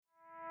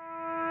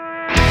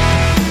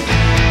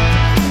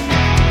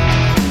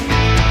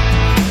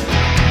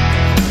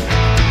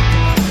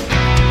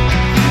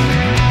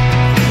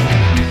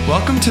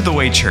to The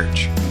Way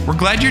Church. We're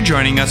glad you're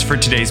joining us for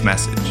today's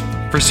message.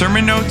 For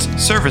sermon notes,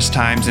 service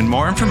times, and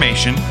more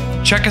information,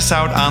 check us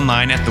out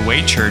online at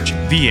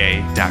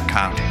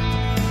thewaychurchva.com.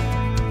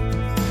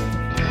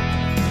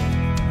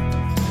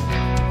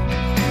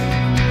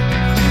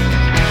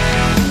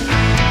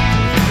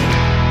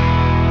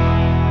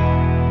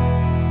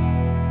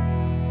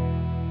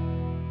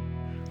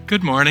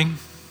 Good morning.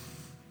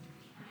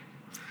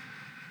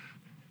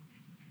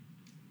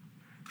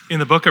 In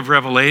the book of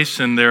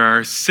Revelation, there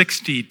are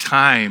 60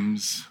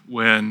 times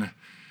when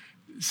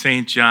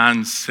St.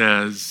 John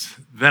says,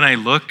 "Then I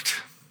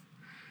looked,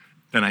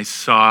 then I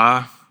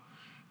saw,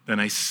 then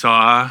I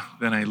saw,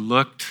 then I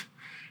looked,"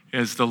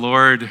 as the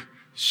Lord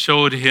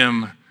showed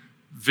him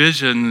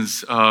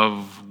visions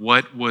of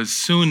what was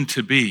soon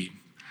to be,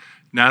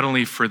 not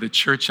only for the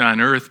church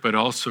on earth, but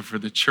also for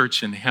the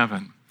church in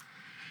heaven.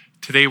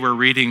 Today we're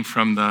reading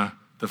from the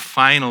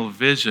final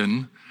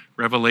vision,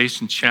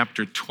 Revelation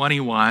chapter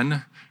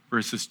 21,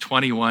 verses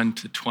 21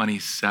 to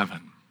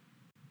 27.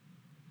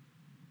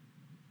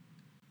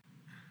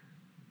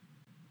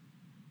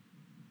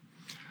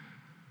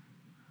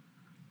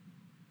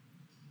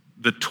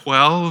 The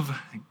 12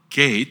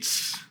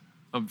 gates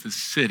of the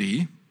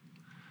city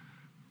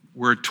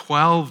were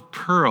 12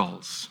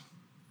 pearls,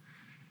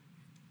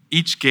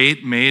 each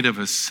gate made of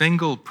a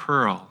single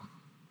pearl.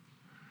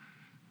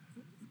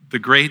 The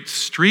great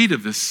street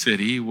of the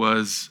city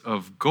was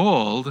of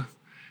gold,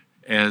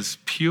 as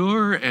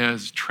pure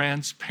as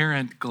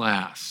transparent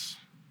glass.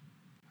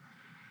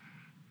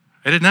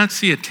 I did not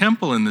see a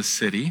temple in the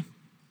city,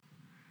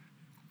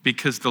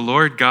 because the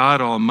Lord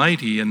God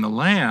Almighty and the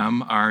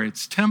Lamb are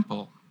its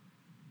temple.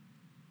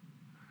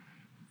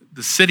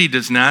 The city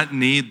does not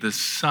need the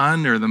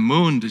sun or the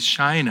moon to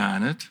shine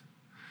on it,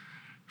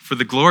 for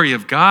the glory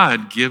of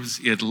God gives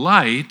it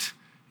light,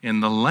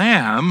 and the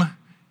Lamb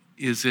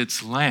is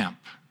its lamp.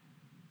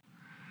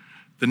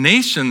 The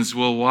nations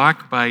will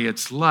walk by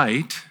its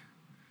light,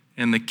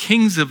 and the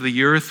kings of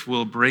the earth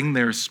will bring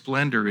their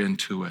splendor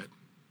into it.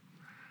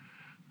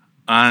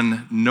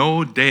 On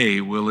no day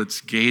will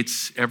its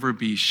gates ever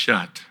be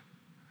shut,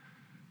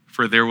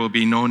 for there will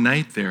be no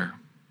night there.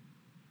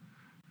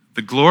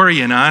 The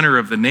glory and honor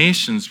of the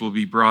nations will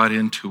be brought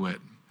into it.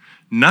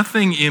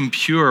 Nothing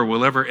impure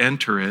will ever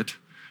enter it,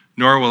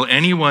 nor will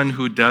anyone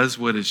who does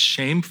what is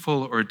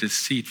shameful or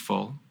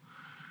deceitful,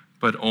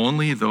 but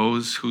only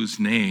those whose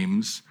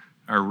names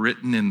are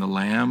written in the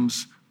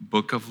Lamb's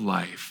book of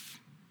life.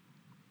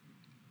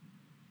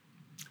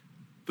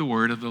 The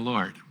word of the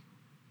Lord.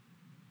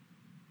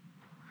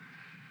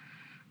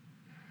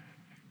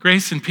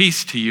 Grace and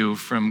peace to you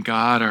from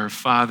God our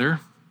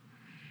Father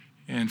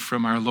and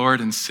from our Lord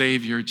and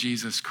Savior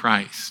Jesus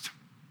Christ.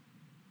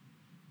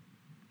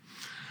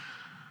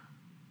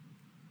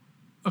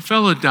 A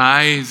fellow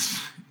dies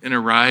and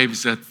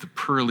arrives at the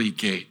pearly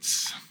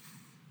gates.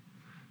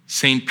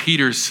 St.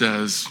 Peter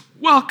says,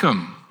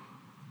 "Welcome.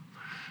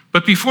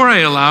 But before I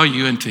allow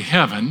you into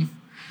heaven,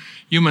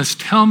 you must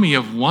tell me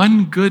of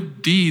one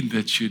good deed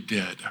that you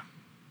did."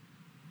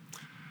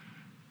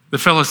 The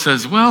fellow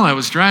says, "Well, I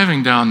was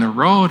driving down the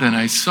road and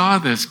I saw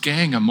this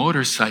gang of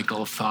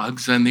motorcycle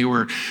thugs and they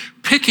were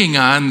picking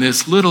on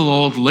this little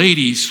old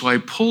lady. So I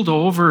pulled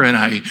over and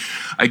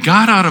I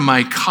got out of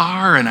my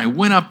car and I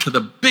went up to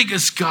the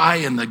biggest guy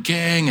in the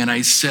gang and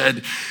I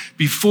said,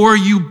 'Before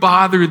you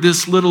bother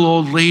this little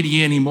old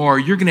lady anymore,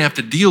 you're going to have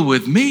to deal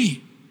with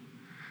me.'"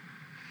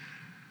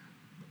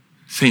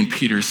 St.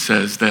 Peter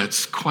says,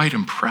 "That's quite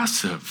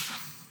impressive.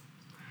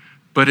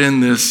 But in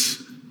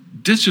this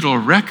digital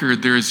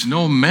record, there is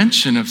no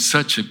mention of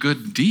such a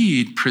good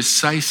deed.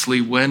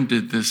 Precisely when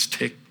did this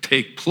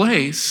take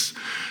place?"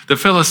 The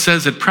fellow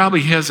says it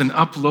probably hasn't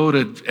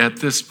uploaded at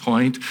this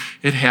point.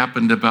 It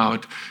happened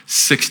about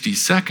 60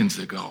 seconds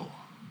ago.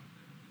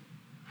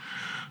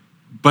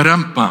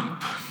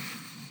 Bump.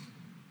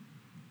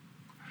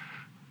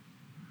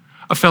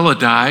 A fellow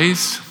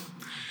dies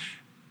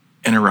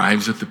and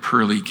arrives at the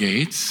pearly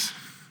gates.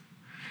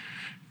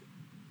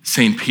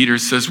 St. Peter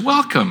says,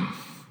 "Welcome.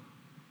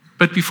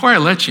 But before I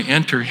let you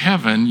enter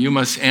heaven, you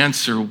must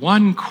answer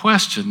one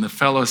question." The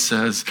fellow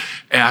says,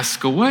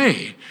 "Ask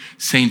away."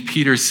 St.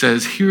 Peter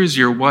says, "Here's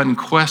your one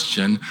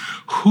question.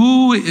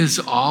 Who is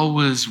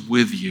always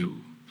with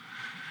you?"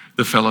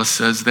 The fellow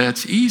says,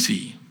 "That's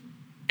easy.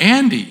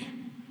 Andy."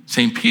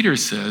 St. Peter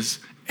says,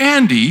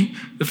 "Andy?"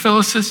 The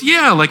fellow says,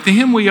 "Yeah, like the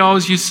hymn we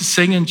always used to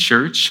sing in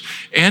church.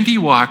 Andy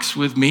walks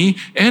with me,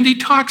 Andy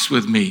talks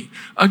with me."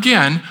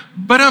 Again,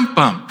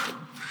 bump.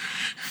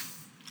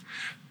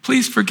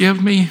 Please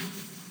forgive me.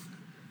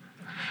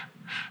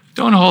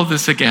 Don't hold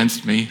this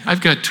against me.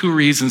 I've got 2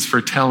 reasons for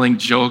telling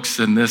jokes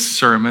in this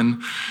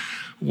sermon.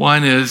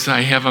 One is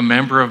I have a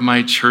member of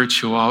my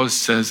church who always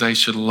says I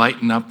should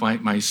lighten up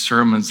my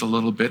sermons a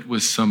little bit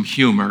with some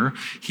humor.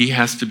 He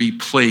has to be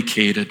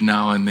placated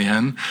now and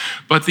then.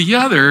 But the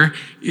other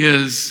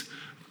is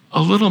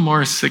a little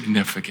more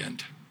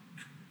significant.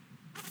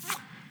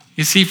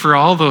 You see, for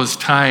all those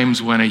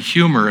times when a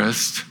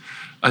humorist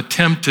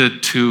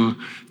attempted to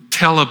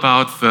tell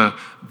about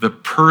the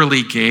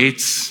pearly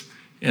gates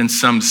in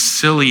some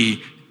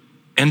silly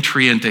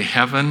entry into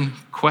heaven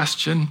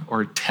question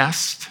or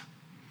test.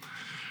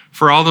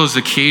 For all those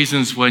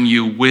occasions when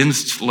you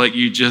winced like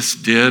you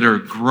just did or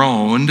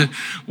groaned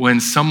when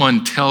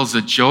someone tells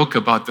a joke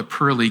about the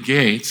pearly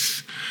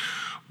gates,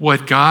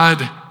 what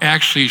God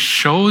actually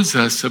shows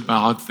us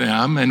about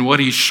them and what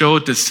he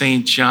showed to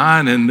St.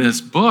 John in this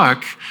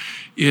book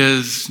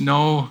is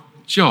no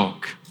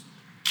joke.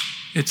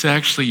 It's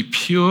actually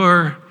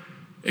pure,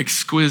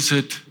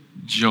 exquisite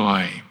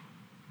joy.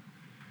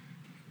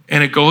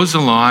 And it goes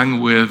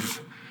along with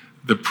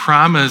the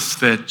promise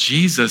that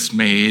Jesus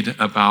made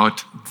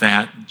about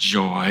that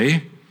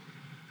joy,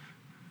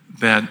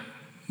 that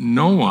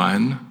no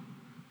one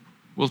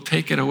will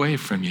take it away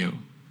from you.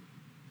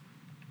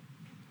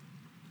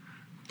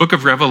 Book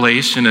of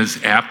Revelation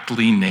is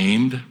aptly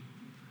named.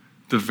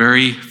 The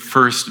very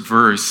first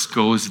verse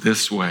goes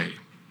this way.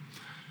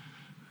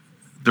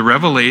 The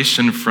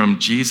revelation from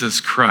Jesus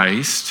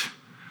Christ,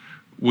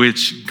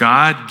 which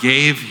God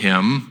gave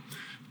him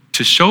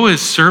to show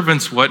his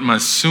servants what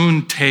must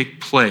soon take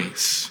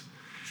place.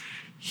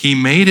 He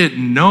made it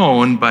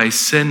known by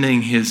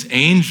sending his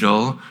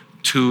angel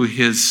to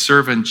his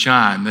servant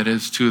John, that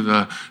is, to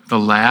the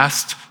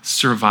last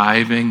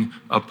surviving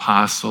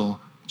apostle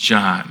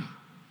John.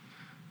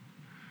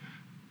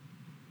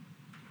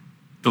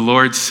 The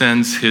Lord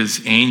sends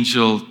his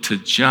angel to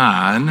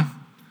John,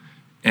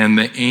 and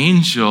the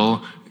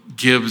angel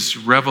gives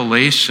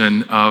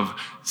revelation of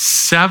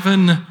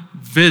 7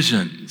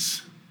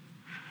 visions.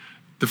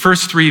 The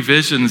first 3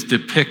 visions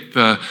depict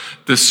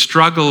the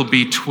struggle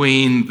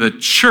between the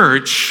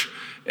church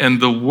and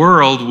the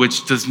world,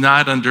 which does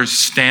not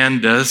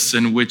understand us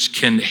and which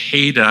can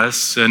hate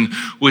us and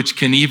which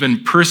can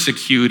even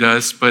persecute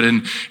us. But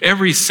in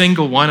every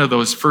single one of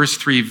those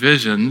first 3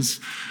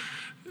 visions,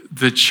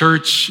 the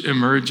church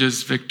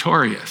emerges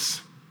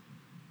victorious.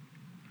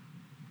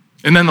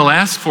 And then the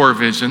last 4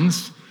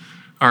 visions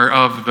are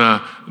of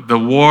the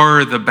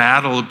war, the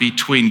battle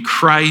between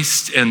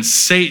Christ and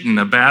Satan,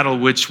 a battle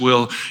which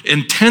will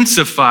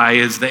intensify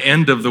as the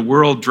end of the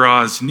world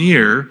draws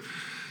near.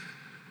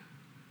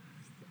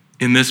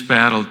 In this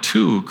battle,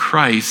 too,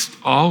 Christ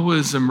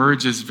always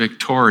emerges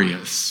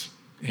victorious,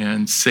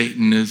 and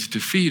Satan is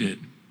defeated.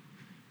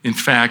 In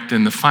fact,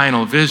 in the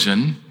final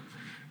vision,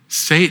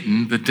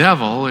 Satan, the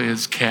devil,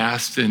 is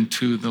cast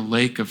into the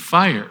lake of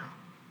fire.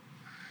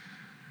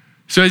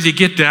 So as you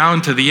get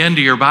down to the end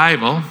of your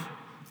Bible,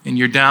 and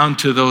you're down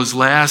to those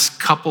last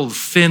couple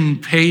thin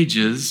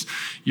pages,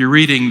 you're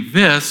reading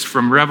this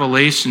from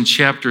Revelation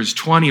chapters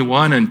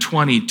 21 and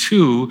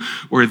 22,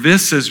 where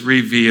this is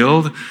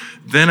revealed.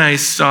 Then I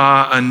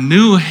saw a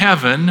new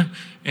heaven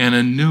and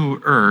a new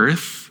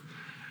earth.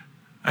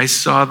 I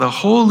saw the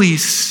holy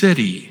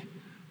city,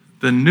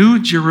 the new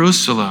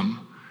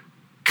Jerusalem,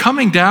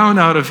 coming down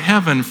out of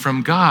heaven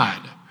from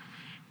God,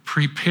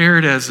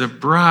 prepared as a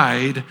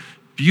bride,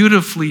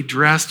 beautifully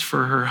dressed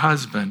for her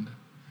husband.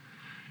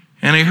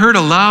 And I heard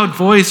a loud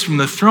voice from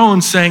the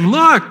throne saying,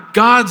 "Look,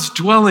 God's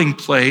dwelling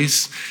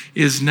place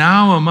is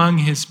now among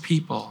his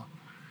people,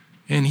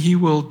 and he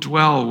will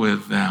dwell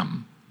with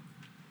them.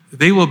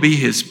 They will be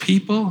his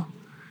people,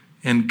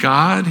 and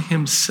God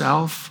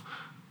himself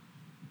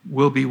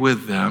will be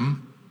with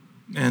them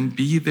and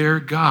be their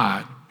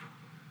God."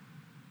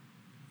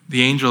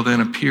 The angel then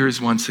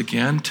appears once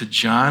again to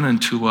John and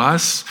to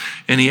us,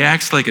 and he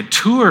acts like a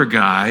tour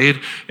guide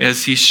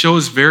as he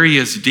shows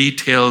various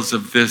details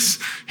of this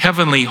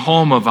heavenly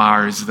home of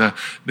ours, the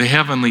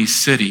heavenly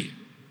city.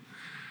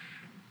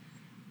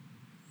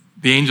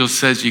 The angel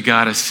says, you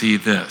got to see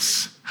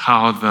this,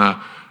 how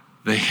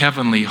the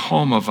heavenly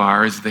home of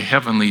ours, the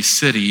heavenly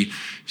city,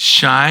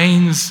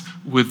 shines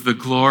with the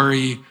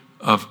glory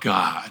of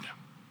God.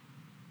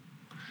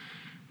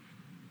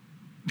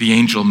 The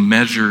angel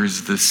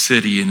measures the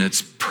city, and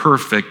it's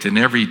perfect in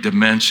every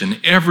dimension.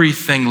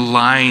 Everything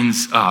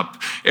lines up.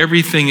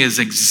 Everything is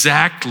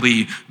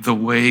exactly the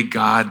way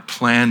God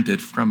planned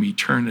it from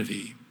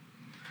eternity.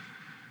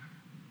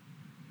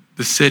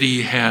 The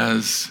city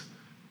has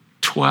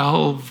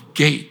 12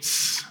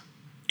 gates.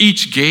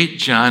 Each gate,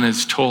 John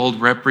is told,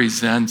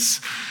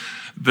 represents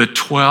the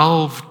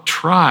 12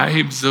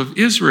 tribes of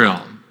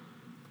Israel.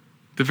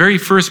 The very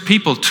first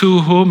people to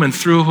whom and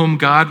through whom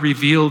God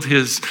revealed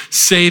his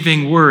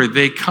saving word,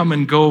 they come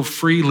and go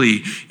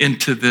freely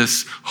into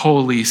this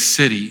holy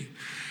city.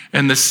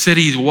 And the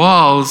city's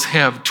walls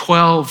have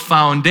 12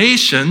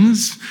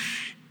 foundations,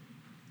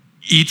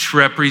 each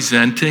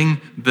representing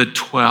the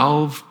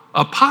 12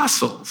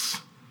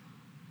 apostles,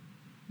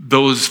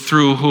 those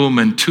through whom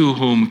and to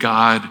whom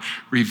God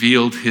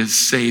revealed his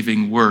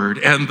saving word.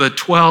 And the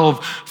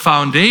 12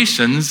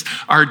 foundations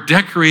are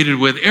decorated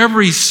with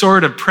every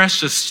sort of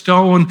precious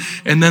stone.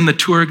 And then the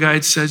tour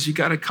guide says, you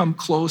got to come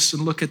close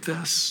and look at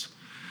this.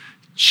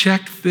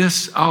 Check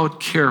this out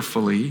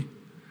carefully.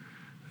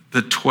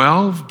 The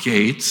 12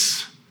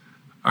 gates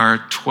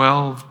are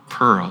 12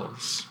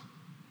 pearls.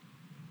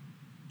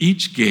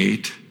 Each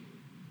gate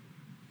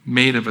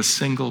made of a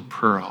single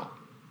pearl.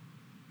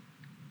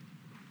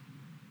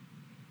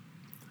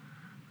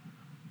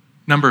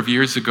 A number of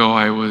years ago,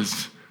 I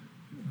was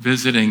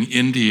visiting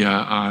India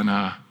on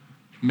a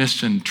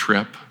mission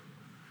trip.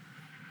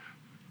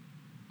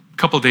 A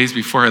couple days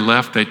before I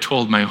left, I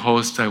told my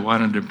host I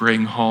wanted to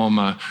bring home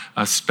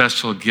a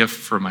special gift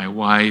for my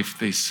wife.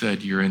 They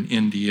said, "You're in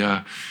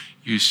India,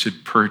 you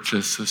should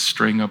purchase a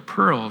string of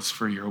pearls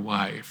for your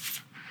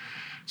wife."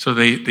 So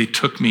they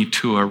took me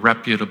to a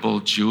reputable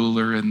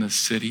jeweler in the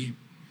city.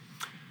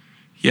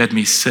 He had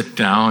me sit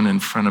down in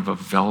front of a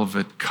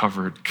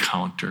velvet-covered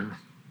counter.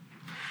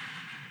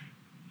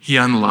 He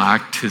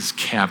unlocked his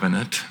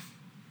cabinet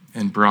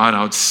and brought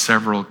out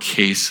several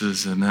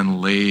cases and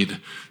then laid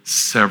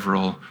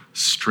several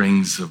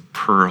strings of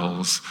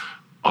pearls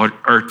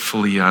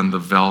artfully on the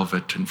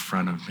velvet in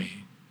front of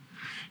me.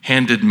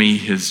 Handed me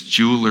his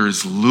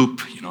jeweler's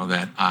loop,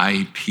 that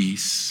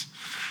eyepiece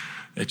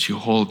that you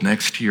hold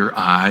next to your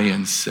eye,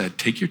 and said,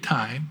 "Take your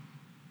time."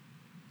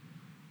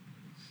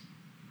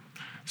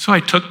 So I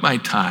took my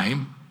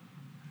time,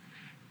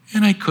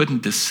 and I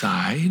couldn't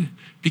decide,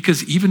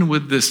 because even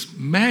with this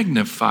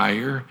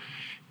magnifier,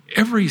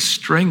 every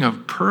string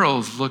of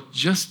pearls looked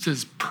just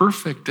as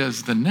perfect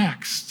as the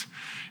next.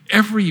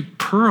 Every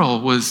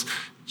pearl was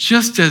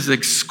just as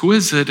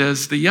exquisite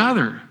as the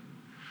other,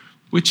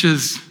 which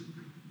is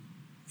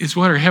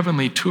what our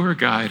heavenly tour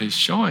guide is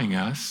showing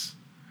us,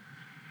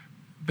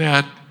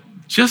 that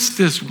just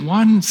this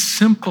one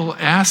simple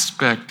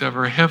aspect of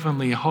our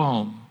heavenly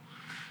home,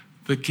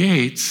 the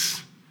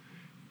gates,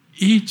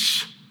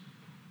 each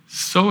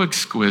so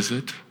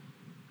exquisite,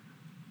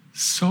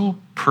 so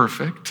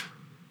perfect,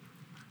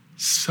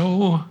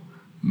 so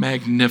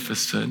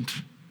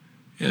magnificent,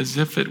 as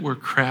if it were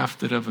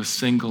crafted of a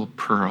single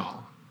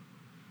pearl.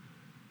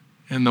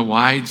 And the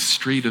wide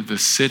street of the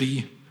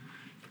city,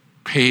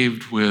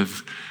 paved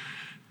with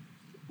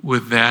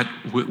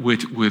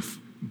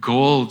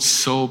gold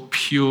so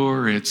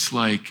pure it's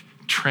like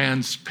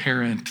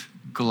transparent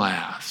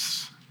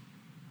glass.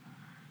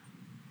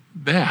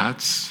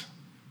 That's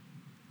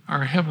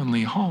our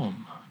heavenly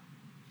home,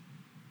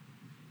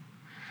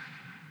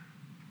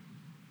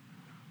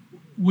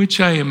 which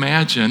I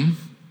imagine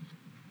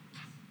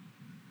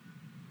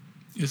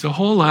is a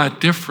whole lot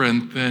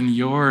different than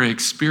your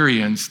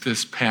experience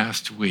this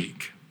past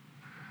week.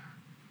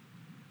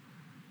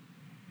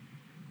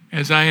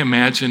 As I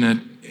imagine it,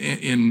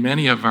 in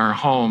many of our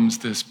homes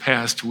this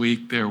past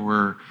week, there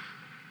were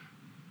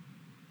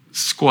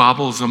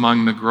squabbles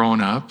among the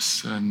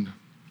grown-ups and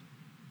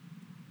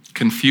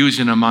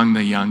confusion among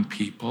the young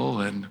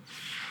people and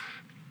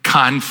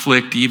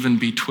conflict even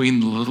between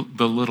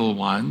the little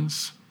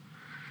ones.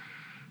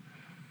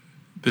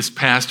 This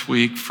past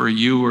week, for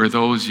you or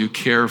those you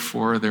care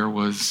for, there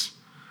was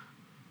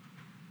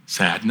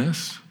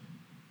sadness,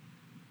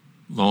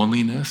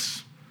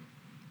 loneliness,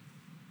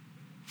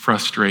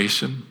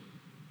 frustration,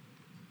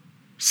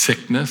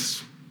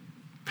 sickness,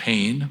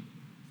 pain.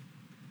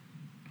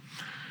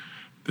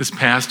 This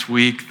past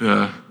week,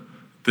 the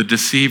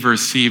deceiver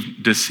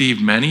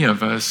deceived many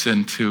of us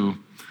into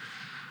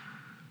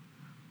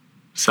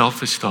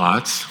selfish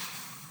thoughts,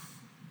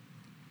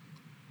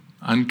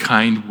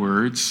 unkind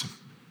words,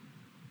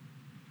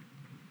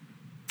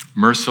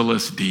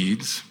 merciless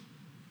deeds.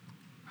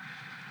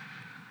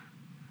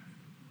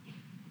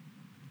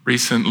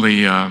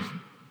 Recently, a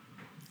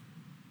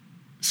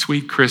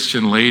sweet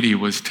Christian lady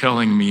was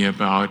telling me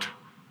about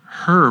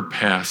her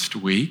past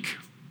week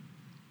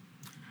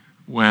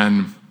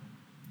when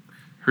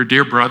her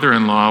dear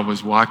brother-in-law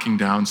was walking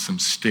down some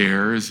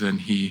stairs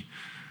and he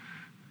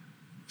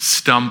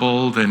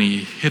stumbled and he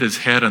hit his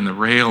head on the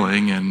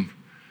railing and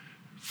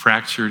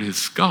fractured his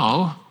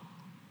skull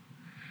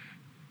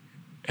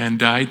and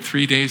died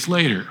 3 days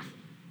later.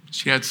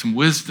 She had some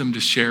wisdom to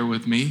share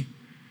with me.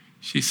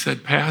 She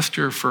said,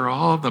 "Pastor, for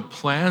all the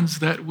plans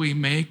that we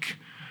make,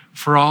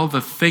 for all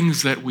the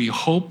things that we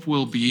hope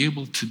we'll be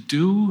able to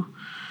do,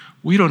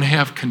 we don't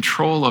have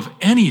control of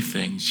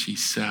anything," she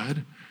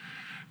said.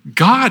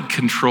 God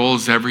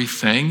controls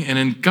everything, and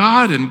in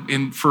God,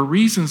 and for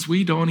reasons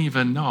we don't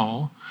even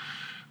know,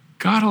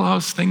 God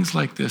allows things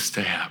like this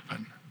to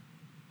happen,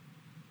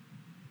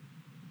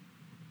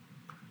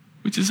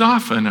 which is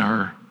often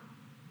our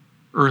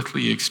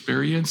earthly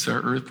experience,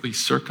 our earthly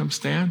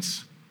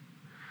circumstance,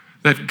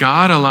 that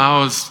God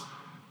allows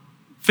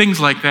things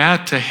like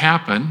that to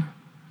happen,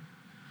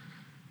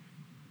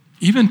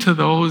 even to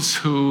those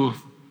who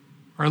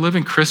are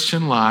living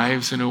Christian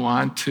lives and who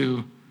want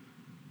to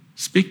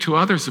speak to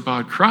others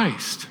about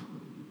Christ.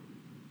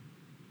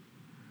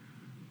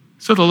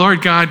 So the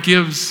Lord God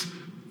gives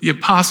the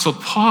Apostle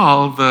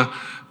Paul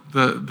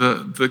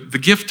the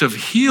gift of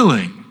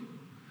healing.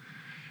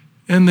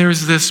 And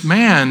there's this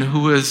man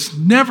who has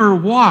never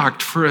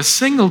walked for a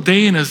single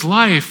day in his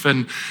life,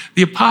 and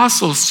the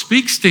apostle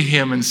speaks to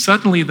him, and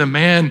suddenly the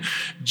man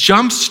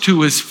jumps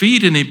to his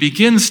feet and he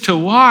begins to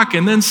walk,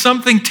 and then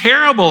something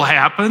terrible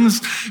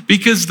happens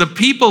because the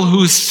people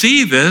who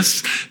see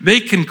this, they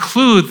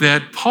conclude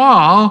that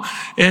Paul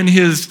and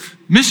his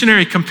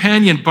missionary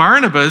companion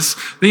Barnabas,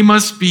 they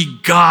must be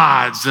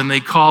gods, and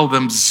they call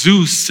them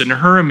Zeus and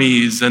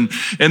Hermes, and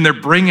they're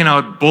bringing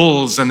out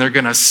bulls, and they're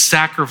going to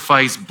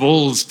sacrifice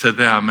bulls to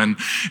them.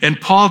 And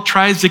Paul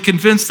tries to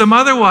convince them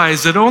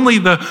otherwise, that only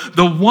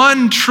the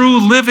one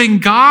true living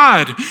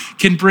God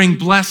can bring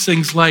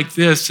blessings like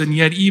this, and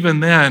yet even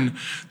then,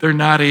 they're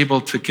not able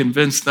to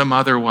convince them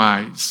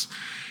otherwise.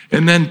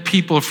 And then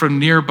people from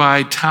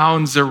nearby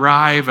towns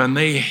arrive, and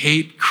they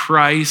hate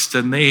Christ,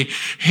 and they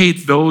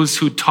hate those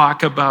who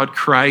talk about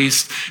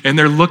Christ, and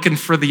they're looking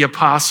for the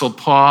Apostle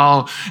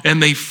Paul, and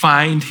they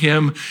find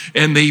him,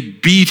 and they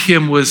beat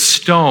him with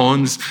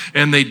stones,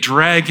 and they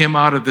drag him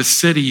out of the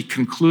city,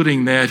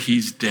 concluding that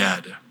he's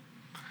dead.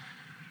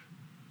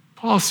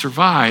 Paul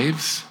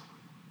survives.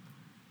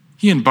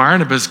 He and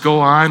Barnabas go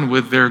on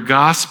with their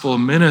gospel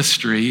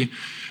ministry.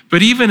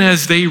 But even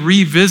as they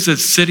revisit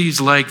cities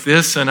like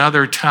this and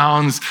other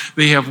towns,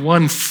 they have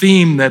one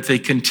theme that they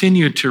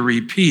continue to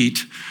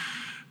repeat.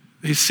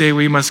 They say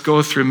we must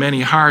go through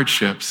many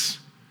hardships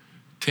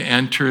to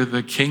enter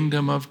the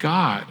kingdom of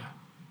God,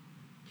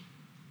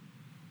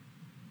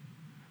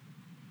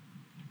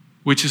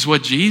 which is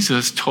what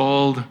Jesus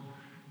told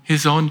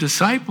his own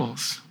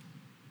disciples.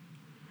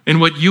 And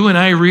what you and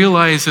I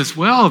realize as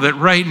well, that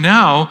right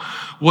now,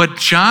 what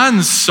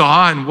John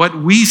saw and what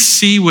we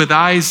see with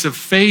eyes of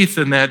faith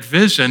in that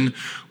vision,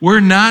 we're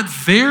not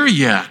there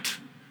yet.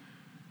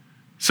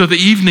 So the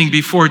evening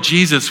before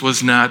Jesus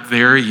was not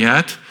there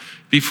yet,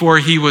 before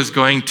he was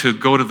going to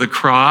go to the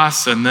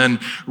cross and then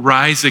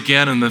rise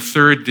again on the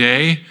third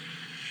day,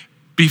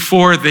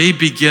 before they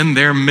begin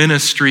their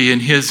ministry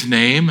in his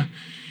name,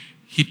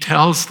 he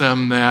tells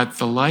them that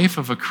the life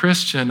of a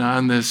Christian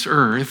on this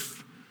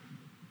earth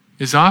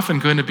is often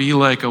going to be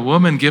like a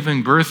woman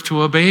giving birth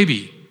to a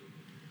baby.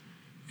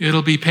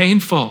 It'll be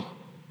painful.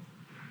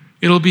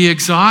 It'll be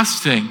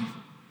exhausting.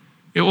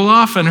 It will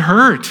often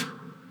hurt.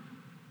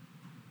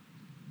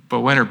 But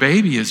when her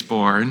baby is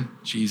born,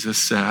 Jesus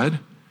said,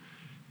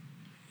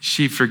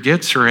 she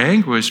forgets her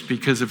anguish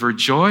because of her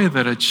joy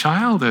that a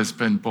child has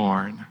been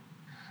born.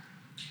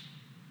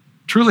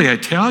 Truly, I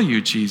tell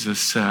you, Jesus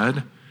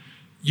said,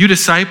 you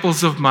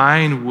disciples of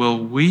mine will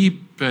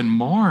weep and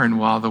mourn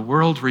while the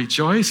world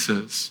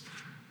rejoices.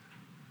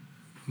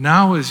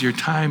 Now is your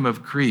time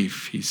of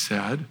grief, he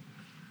said.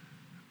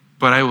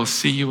 But I will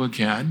see you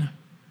again,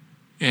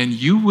 and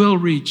you will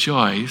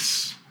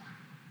rejoice,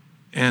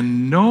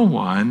 and no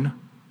one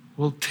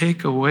will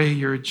take away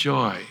your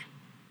joy.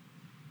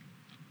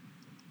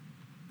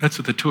 That's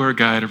what the tour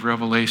guide of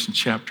Revelation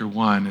chapter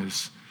 1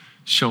 is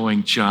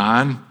showing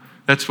John.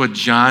 That's what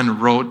John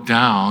wrote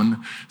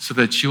down so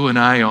that you and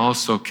I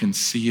also can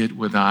see it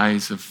with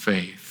eyes of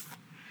faith.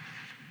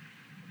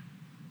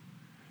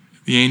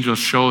 The angel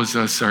shows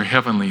us our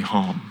heavenly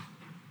home.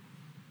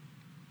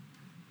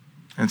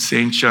 And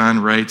St. John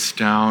writes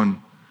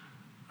down,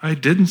 I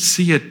didn't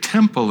see a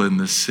temple in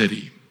the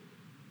city.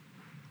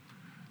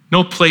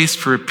 No place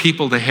for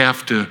people to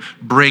have to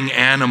bring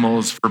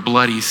animals for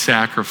bloody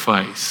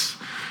sacrifice.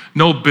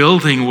 No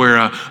building where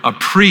a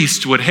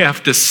priest would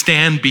have to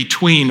stand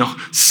between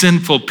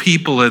sinful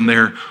people and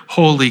their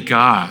holy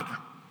God.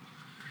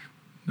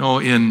 No,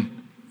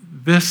 in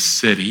this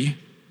city,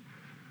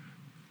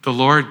 the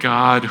Lord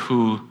God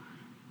who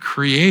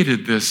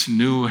created this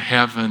new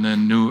heaven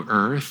and new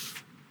earth,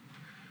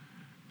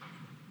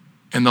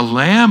 and the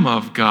Lamb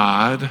of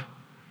God,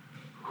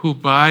 who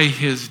by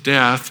his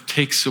death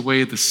takes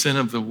away the sin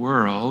of the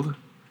world,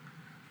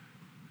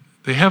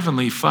 the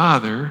Heavenly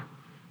Father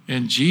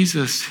and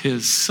Jesus,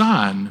 his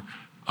Son,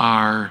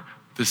 are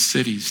the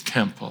city's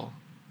temple.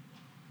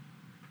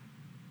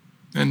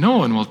 And no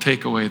one will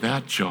take away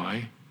that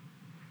joy.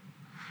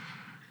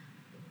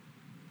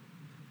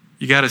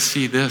 You got to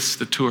see this,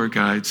 the tour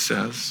guide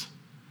says.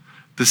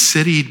 The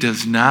city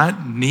does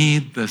not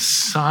need the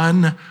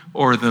sun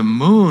or the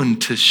moon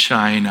to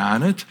shine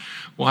on it.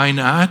 Why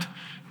not?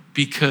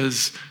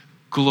 Because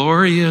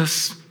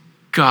glorious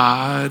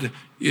God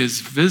is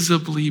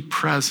visibly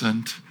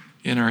present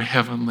in our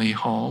heavenly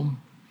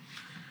home.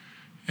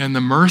 And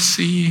the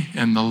mercy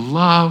and the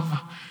love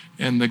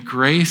and the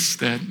grace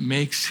that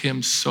makes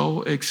him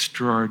so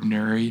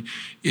extraordinary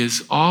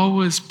is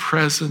always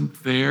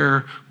present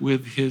there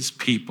with his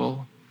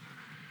people.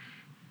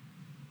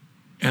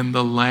 And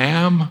the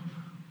Lamb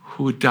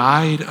who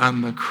died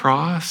on the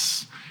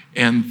cross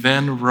and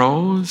then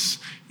rose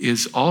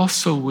is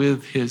also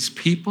with his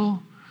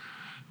people.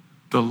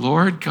 The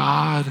Lord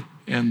God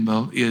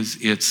is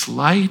its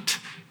light,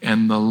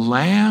 and the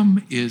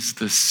Lamb is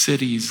the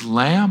city's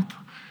lamp.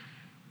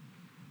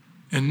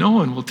 And no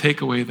one will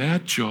take away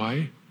that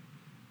joy.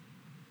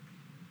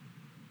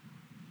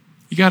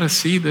 You got to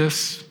see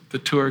this, the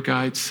tour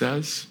guide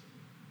says.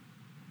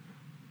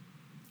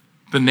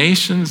 The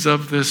nations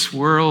of this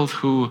world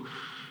who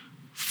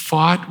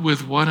fought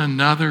with one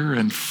another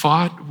and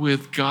fought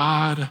with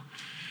God,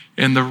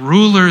 and the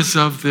rulers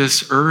of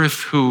this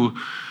earth who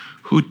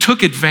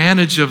took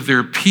advantage of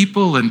their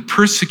people and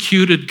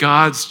persecuted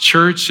God's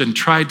church and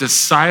tried to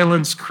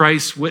silence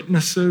Christ's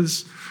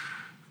witnesses,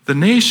 The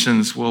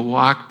nations will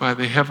walk by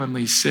the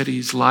heavenly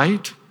city's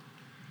light,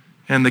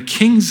 and the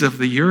kings of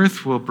the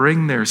earth will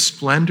bring their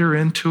splendor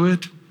into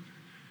it.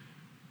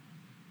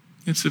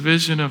 It's a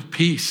vision of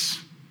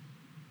peace,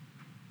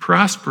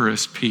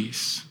 prosperous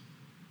peace.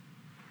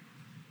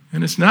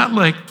 And it's not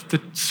like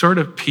the sort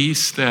of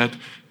peace that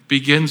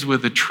begins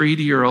with a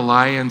treaty or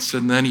alliance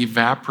and then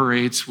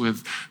evaporates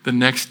with the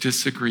next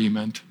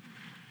disagreement.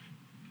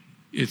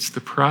 It's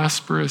the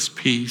prosperous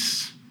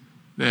peace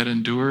that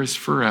endures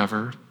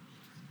forever,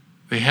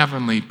 the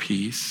heavenly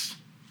peace.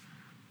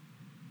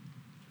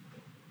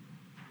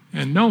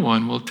 And no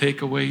one will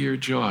take away your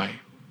joy.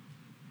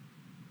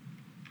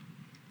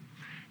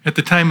 At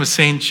the time of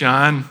St.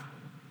 John,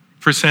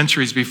 for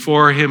centuries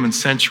before him and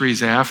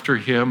centuries after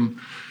him,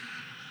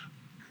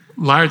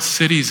 large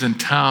cities and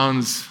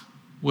towns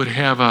would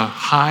have a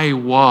high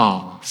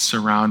wall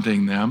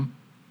surrounding them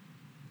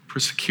for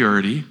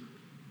security.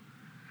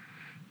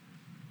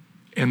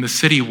 And the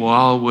city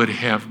wall would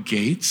have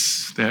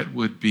gates that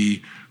would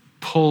be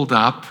pulled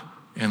up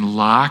and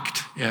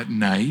locked at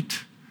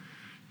night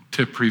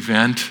to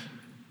prevent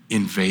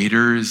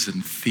invaders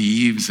and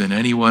thieves and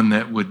anyone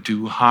that would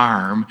do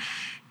harm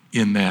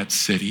in that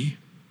city.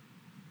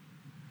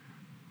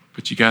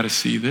 But you got to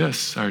see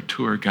this, our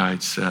tour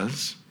guide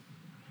says.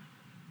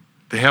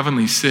 The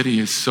heavenly city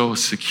is so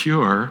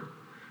secure,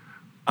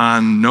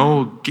 on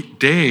no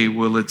day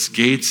will its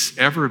gates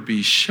ever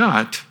be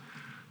shut,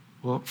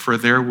 for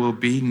there will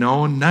be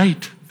no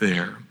night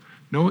there,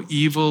 no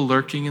evil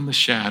lurking in the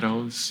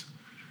shadows,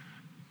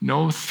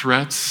 no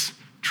threats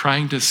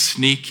trying to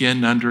sneak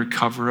in under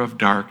cover of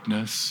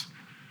darkness.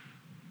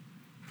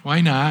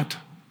 Why not?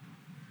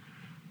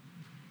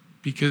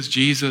 Because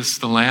Jesus,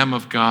 the Lamb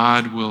of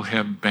God, will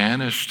have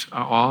banished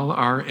all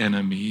our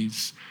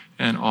enemies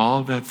and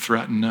all that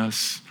threaten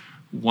us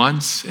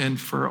once and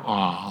for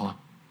all.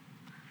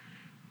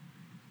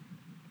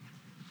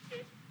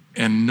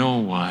 And no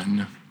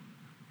one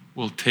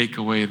will take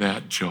away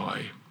that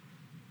joy.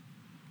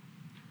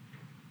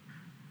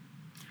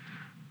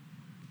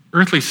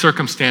 Earthly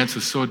circumstance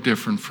is so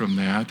different from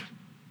that.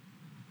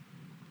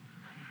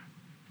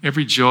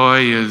 Every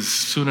joy is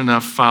soon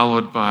enough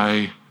followed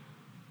by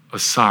a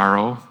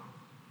sorrow.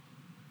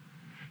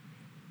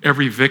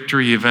 Every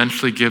victory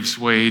eventually gives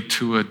way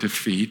to a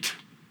defeat.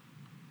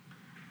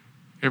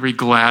 Every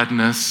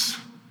gladness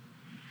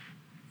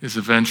is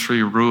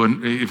eventually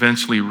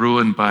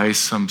ruined by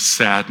some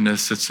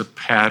sadness. It's a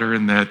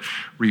pattern that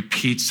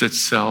repeats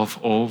itself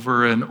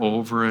over and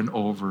over and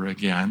over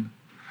again.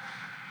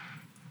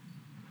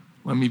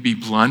 Let me be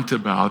blunt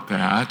about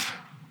that.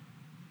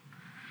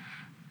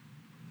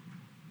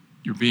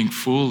 You're being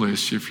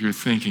foolish if you're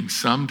thinking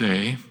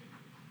someday,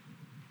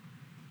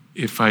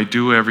 if I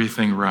do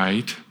everything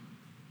right,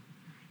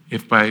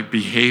 if I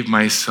behave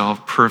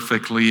myself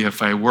perfectly,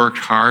 if I work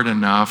hard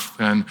enough,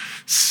 then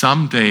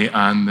someday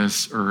on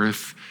this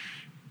earth,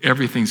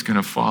 everything's going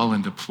to fall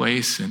into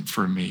place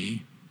for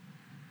me.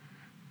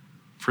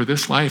 For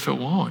this life, it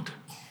won't.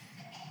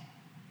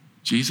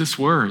 Jesus'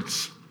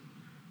 words,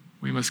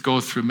 we must go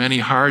through many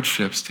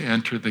hardships to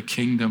enter the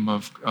kingdom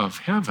of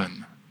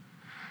heaven.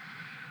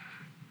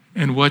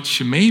 And what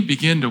you may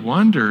begin to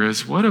wonder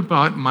is, what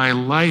about my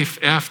life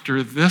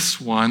after this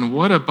one?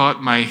 What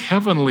about my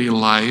heavenly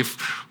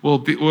life? Will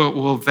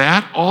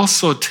that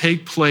also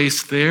take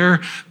place there?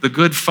 The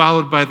good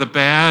followed by the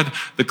bad,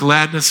 the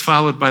gladness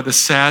followed by the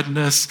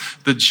sadness,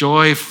 the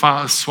joy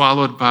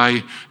swallowed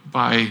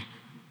by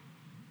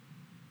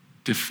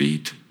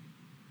defeat?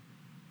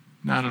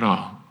 Not at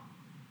all.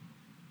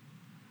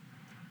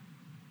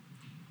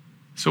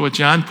 So what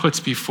John puts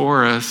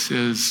before us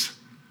is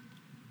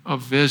a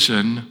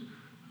vision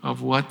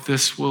of what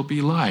this will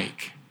be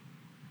like.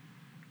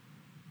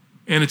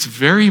 And it's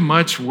very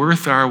much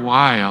worth our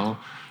while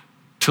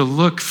to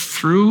look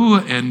through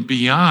and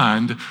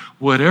beyond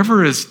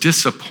whatever is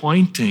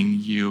disappointing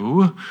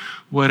you,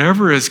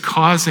 whatever is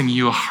causing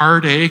you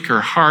heartache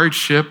or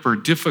hardship or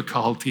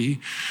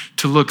difficulty,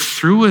 to look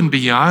through and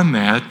beyond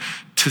that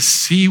to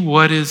see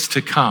what is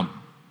to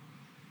come.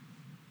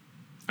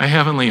 A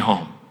heavenly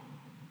home,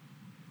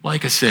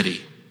 like a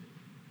city,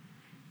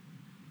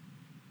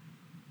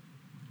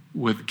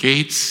 with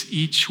gates,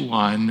 each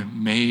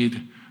one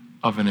made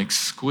of an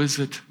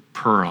exquisite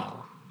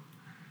pearl,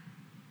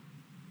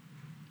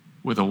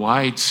 with a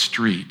wide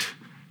street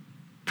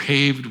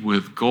paved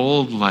with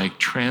gold-like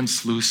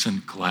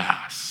translucent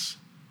glass,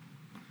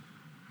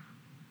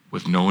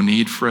 with no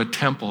need for a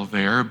temple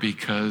there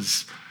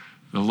because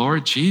the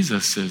Lord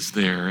Jesus is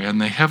there and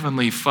the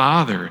Heavenly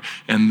Father,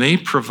 and they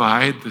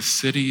provide the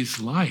city's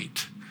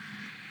light.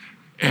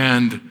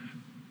 And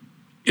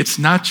it's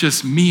not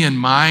just me and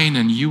mine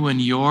and you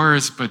and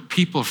yours, but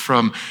people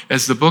from,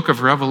 as the book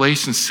of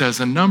Revelation says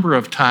a number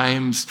of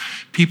times,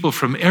 people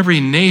from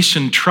every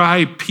nation,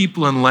 tribe,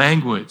 people, and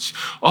language,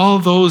 all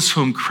those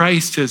whom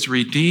Christ has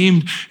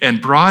redeemed and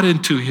brought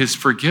into his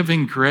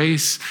forgiving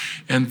grace,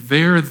 and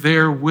they're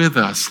there with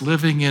us,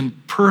 living in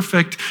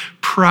perfect,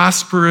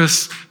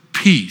 prosperous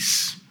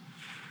peace.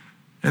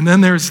 And then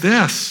there's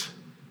this.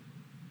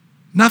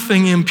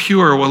 Nothing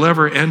impure will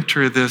ever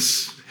enter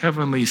this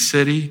heavenly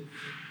city,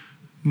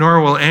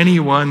 nor will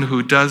anyone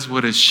who does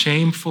what is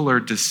shameful or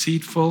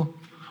deceitful.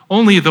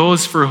 Only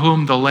those for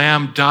whom the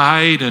Lamb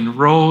died and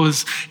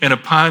rose, and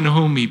upon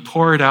whom he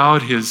poured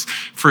out his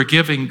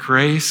forgiving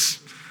grace.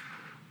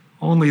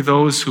 Only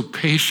those who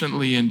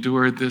patiently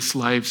endured this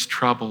life's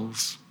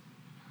troubles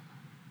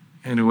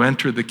and who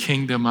enter the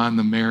kingdom on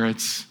the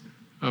merits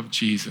of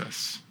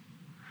Jesus.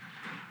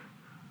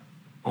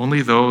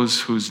 Only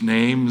those whose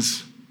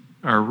names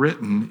are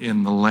written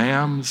in the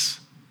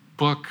Lamb's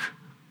book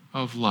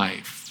of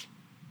life.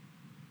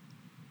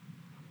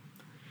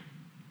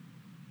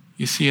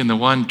 You see, in the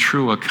one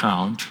true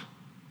account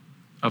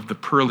of the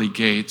pearly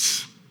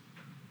gates,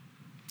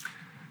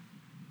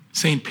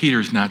 St.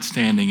 Peter's not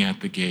standing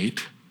at the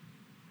gate.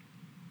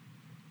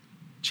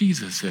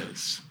 Jesus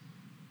is.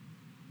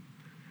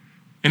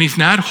 And he's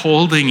not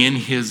holding in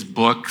his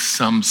book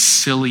some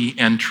silly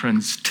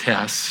entrance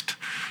test,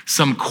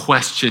 some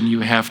question you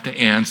have to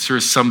answer,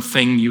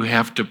 something you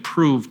have to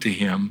prove to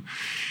him.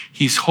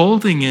 He's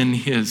holding in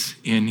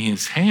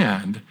his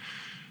hand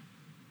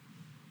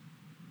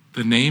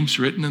the names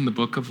written in the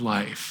book of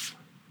life.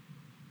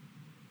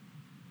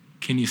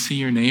 Can you see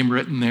your name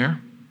written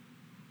there?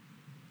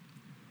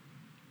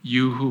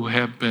 You who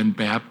have been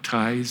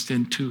baptized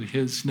into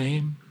his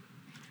name.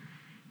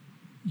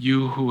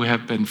 You who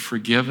have been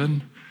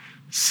forgiven,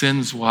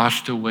 sins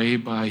washed away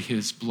by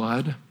his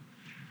blood.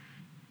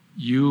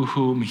 You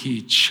whom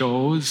he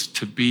chose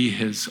to be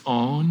his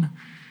own,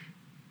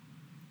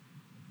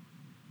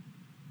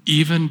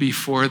 even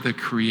before the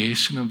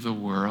creation of the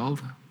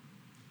world.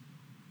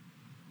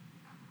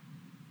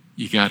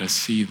 You got to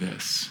see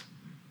this.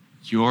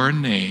 Your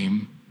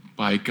name,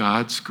 by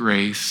God's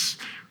grace,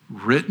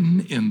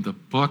 written in the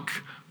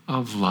book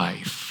of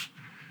life,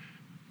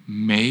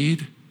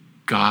 made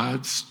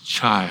God's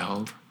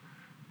child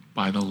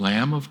by the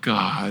Lamb of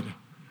God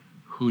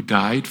who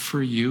died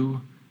for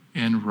you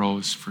and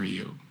rose for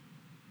you.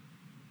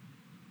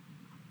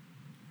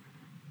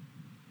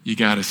 You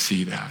got to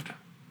see that.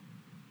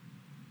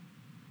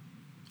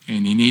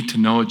 And you need to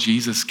know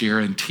Jesus'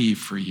 guarantee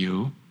for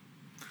you.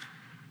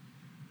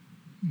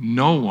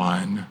 No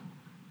one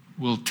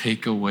will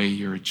take away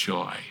your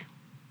joy.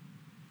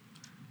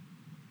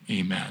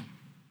 Amen.